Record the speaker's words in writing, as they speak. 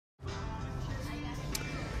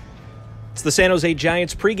It's the San Jose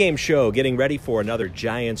Giants pregame show, getting ready for another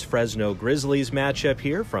Giants-Fresno Grizzlies matchup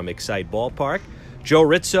here from Excite Ballpark. Joe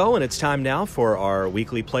Ritzo, and it's time now for our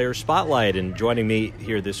weekly player spotlight. And joining me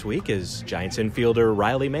here this week is Giants infielder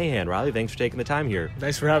Riley Mahan. Riley, thanks for taking the time here.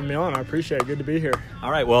 Thanks for having me on. I appreciate it. Good to be here.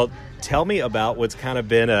 All right, well, tell me about what's kind of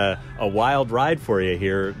been a wild ride for you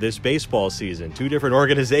here this baseball season. Two different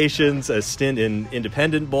organizations, a stint in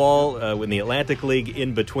independent ball, in the Atlantic League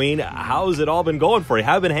in between. How's it all been going for you?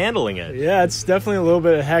 How have you been handling it? Yeah, it's definitely a little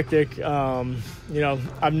bit hectic.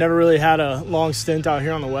 I've never really had a long stint out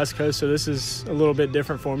here on the West Coast, so this is a little bit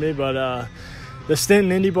different for me. But the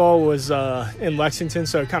stint in Indie Ball was in Lexington,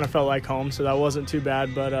 so it kind of felt like home, so that wasn't too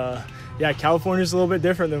bad. But, California's a little bit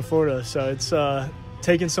different than Florida, so it's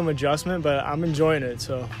taking some adjustment, but I'm enjoying it.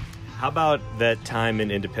 So, how about that time in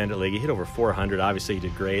Independent League? You hit over 400. Obviously, you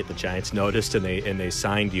did great. The Giants noticed, and they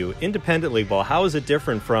signed you. Independent League ball, how is it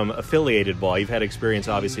different from affiliated ball? You've had experience,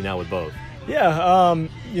 obviously, now with both. Yeah,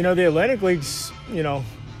 the Atlantic League's,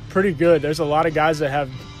 pretty good. There's a lot of guys that have,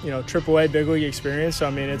 AAA big league experience. So, I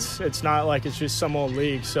mean, it's not like it's just some old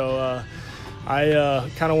league. So, I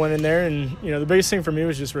kind of went in there, and, the biggest thing for me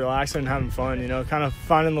was just relaxing and having fun, kind of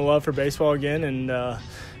finding the love for baseball again. And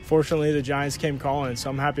fortunately, the Giants came calling, so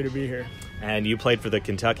I'm happy to be here. And you played for the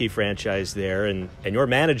Kentucky franchise there, and your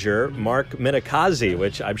manager, Mark Minikazi,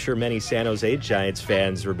 which I'm sure many San Jose Giants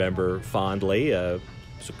fans remember fondly.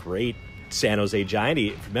 Was a great San Jose Giant. He,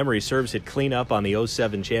 if memory serves, hit cleanup on the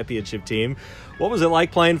 2007 championship team. What was it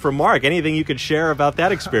like playing for Mark? Anything you could share about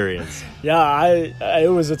that experience? Yeah, it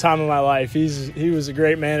was a time of my life. He was a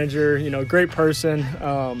great manager, great person.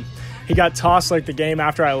 He got tossed like the game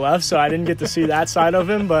after I left, so I didn't get to see that side of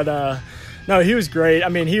him. But no, he was great. I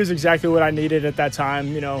mean, he was exactly what I needed at that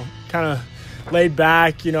time. Kind of laid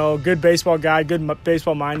back, good baseball guy, good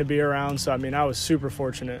baseball mind to be around. So, I mean, I was super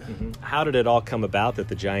fortunate. Mm-hmm. How did it all come about that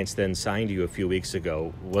the Giants then signed you a few weeks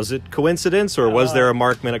ago? Was it coincidence, or was there a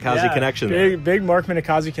Mark Minikazi connection there? Big Mark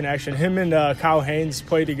Minikazi connection. Him and Kyle Haynes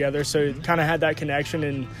played together, so he kind of had that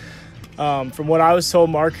connection. And from what I was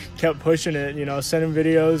told, Mark kept pushing it, sending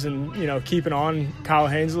videos and, keeping on Kyle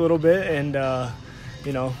Haynes a little bit. And,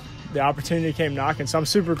 the opportunity came knocking. So I'm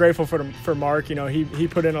super grateful for Mark. He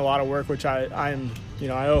put in a lot of work, which I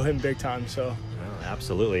owe him big time. So. Oh,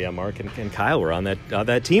 absolutely. Yeah, Mark and Kyle were on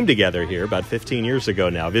that team together here about 15 years ago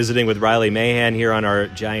now, visiting with Riley Mahan here on our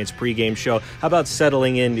Giants pregame show. How about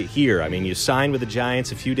settling in here? I mean, you signed with the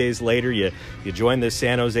Giants a few days later. You joined the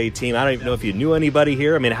San Jose team. I don't even know if you knew anybody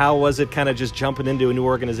here. I mean, how was it kind of just jumping into a new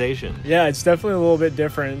organization? Yeah, it's definitely a little bit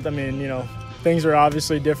different. I mean, things are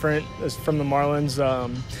obviously different from the Marlins.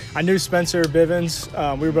 I knew Spencer Bivens.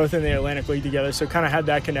 We were both in the Atlantic League together, so kind of had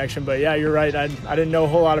that connection. But, yeah, you're right. I didn't know a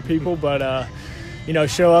whole lot of people, but,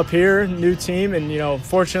 show up here, new team, and,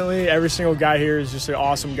 fortunately, every single guy here is just an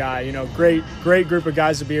awesome guy. Great group of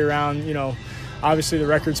guys to be around. Obviously the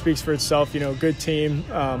record speaks for itself. Good team,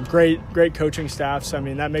 great coaching staff. So, I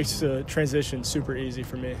mean, that makes the transition super easy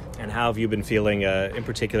for me. And how have you been feeling in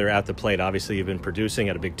particular at the plate? Obviously, you've been producing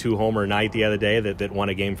at a big 2-homer night the other day that won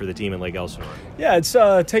a game for the team in Lake Elsinore. Yeah, it's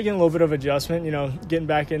taking a little bit of adjustment, getting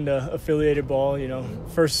back into affiliated ball.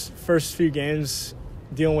 First few games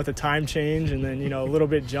dealing with a time change and then, a little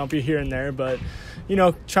bit jumpy here and there. But,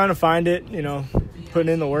 trying to find it,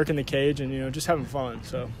 putting in the work in the cage and, just having fun.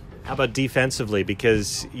 So. How about defensively?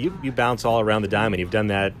 Because you bounce all around the diamond. You've done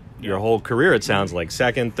that your whole career, it sounds like.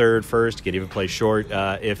 Second, third, first. You could even play short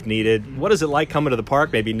if needed. What is it like coming to the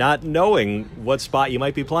park, maybe not knowing what spot you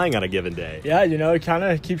might be playing on a given day? Yeah, it kind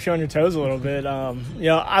of keeps you on your toes a little bit.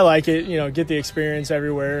 I like it, get the experience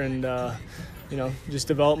everywhere and, just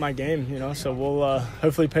develop my game, So we'll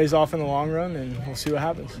hopefully pays off in the long run, and we'll see what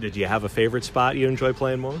happens. Did you have a favorite spot you enjoy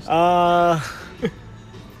playing most?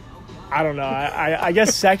 I don't know. I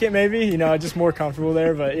guess second maybe, just more comfortable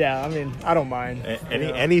there. But, yeah, I mean, I don't mind.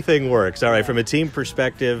 Anything works. All right, from a team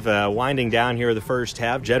perspective, winding down here the first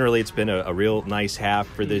half, generally it's been a real nice half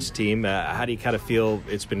for this team. How do you kind of feel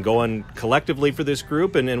it's been going collectively for this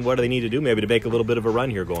group, and what do they need to do maybe to make a little bit of a run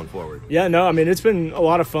here going forward? Yeah, no, I mean, it's been a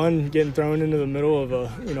lot of fun getting thrown into the middle of a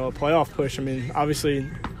playoff push. I mean, obviously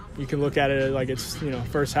 – you can look at it like it's,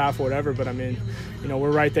 first half or whatever, but I mean,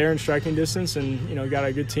 we're right there in striking distance and, got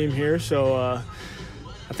a good team here. So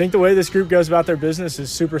I think the way this group goes about their business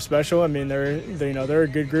is super special. I mean, they're a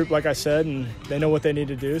good group, like I said, and they know what they need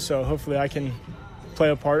to do. So hopefully I can play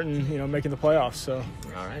a part in, making the playoffs. So.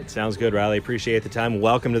 All right. Sounds good, Riley. Appreciate the time.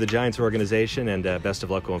 Welcome to the Giants organization, and best of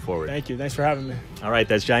luck going forward. Thank you. Thanks for having me. All right.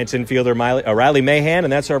 That's Giants infielder Riley Mahan,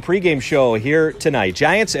 and that's our pregame show here tonight.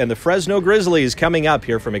 Giants and the Fresno Grizzlies coming up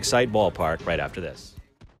here from Excite Ballpark right after this.